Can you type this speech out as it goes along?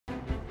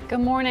Good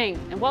morning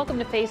and welcome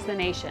to Face the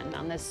Nation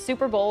on this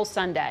Super Bowl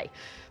Sunday.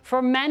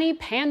 For many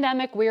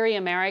pandemic-weary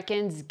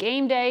Americans,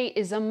 game day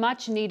is a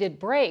much-needed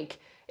break,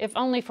 if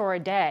only for a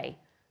day.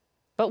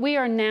 But we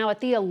are now at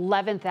the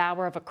 11th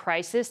hour of a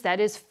crisis that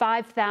is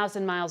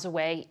 5,000 miles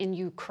away in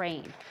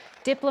Ukraine.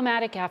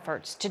 Diplomatic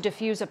efforts to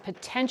defuse a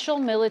potential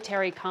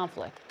military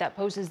conflict that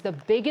poses the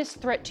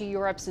biggest threat to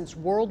Europe since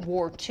World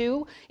War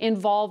II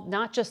involved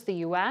not just the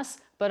U.S.,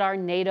 but our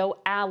NATO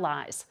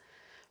allies.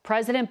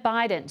 President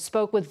Biden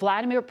spoke with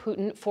Vladimir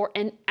Putin for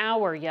an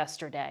hour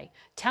yesterday,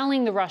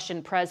 telling the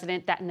Russian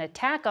president that an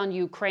attack on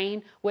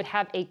Ukraine would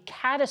have a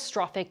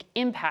catastrophic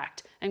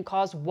impact and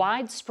cause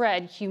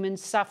widespread human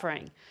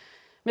suffering.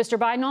 Mr.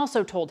 Biden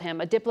also told him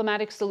a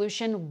diplomatic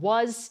solution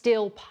was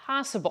still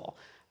possible.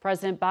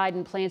 President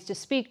Biden plans to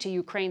speak to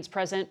Ukraine's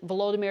President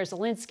Volodymyr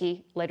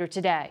Zelensky later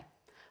today.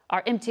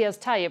 Our Imtiaz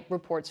Tyab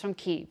reports from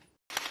Kyiv.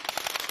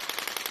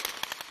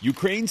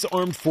 Ukraine's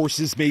armed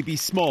forces may be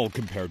small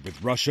compared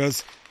with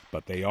Russia's,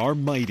 but they are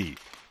mighty.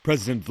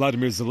 President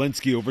Vladimir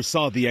Zelensky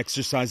oversaw the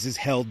exercises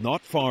held not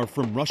far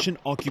from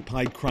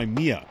Russian-occupied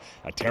Crimea,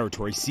 a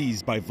territory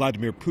seized by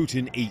Vladimir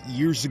Putin 8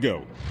 years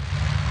ago.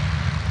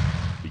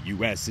 The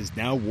U.S. is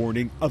now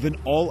warning of an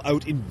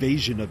all-out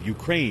invasion of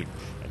Ukraine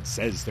and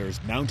says there is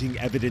mounting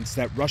evidence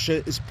that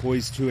Russia is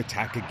poised to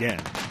attack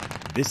again,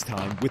 this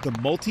time with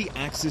a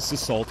multi-axis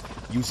assault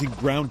using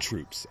ground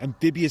troops,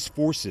 amphibious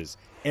forces,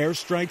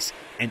 airstrikes,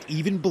 and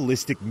even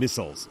ballistic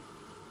missiles.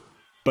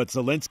 But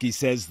Zelensky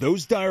says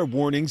those dire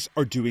warnings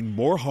are doing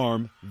more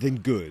harm than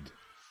good.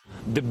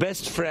 The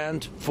best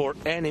friend for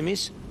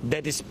enemies,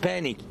 that is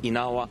panic in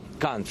our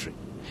country.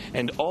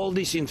 And all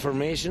this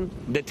information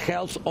that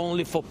helps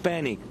only for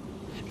panic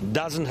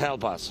doesn't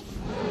help us.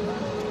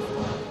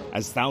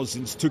 As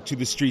thousands took to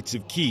the streets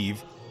of Kyiv,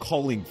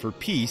 calling for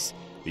peace,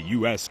 the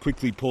U.S.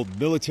 quickly pulled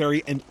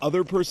military and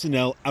other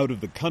personnel out of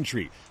the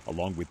country,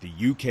 along with the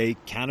UK,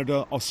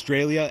 Canada,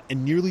 Australia,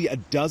 and nearly a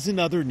dozen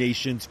other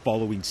nations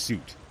following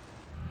suit.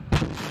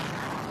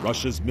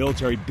 Russia's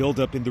military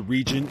buildup in the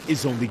region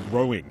is only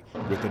growing,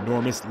 with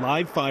enormous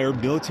live-fire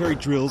military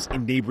drills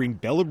in neighboring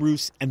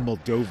Belarus and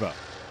Moldova.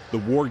 The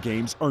war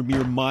games are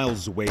mere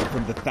miles away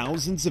from the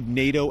thousands of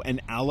NATO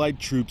and allied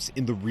troops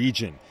in the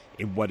region,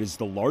 in what is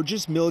the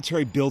largest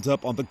military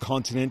buildup on the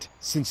continent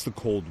since the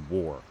Cold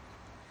War.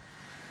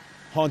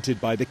 Haunted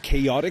by the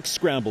chaotic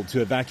scramble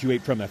to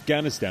evacuate from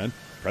Afghanistan,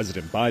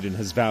 President Biden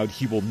has vowed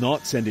he will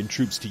not send in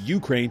troops to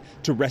Ukraine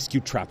to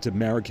rescue trapped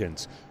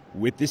Americans,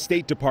 with the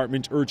State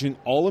Department urging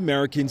all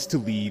Americans to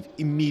leave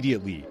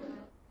immediately.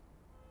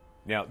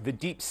 Now, the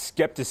deep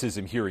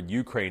skepticism here in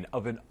Ukraine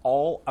of an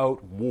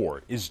all-out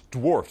war is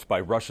dwarfed by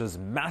Russia's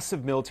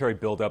massive military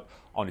buildup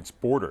on its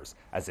borders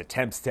as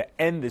attempts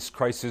to end this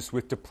crisis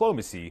with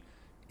diplomacy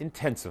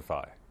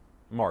intensify.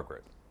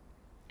 Margaret.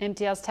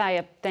 Imtiaz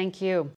Tyab, thank you.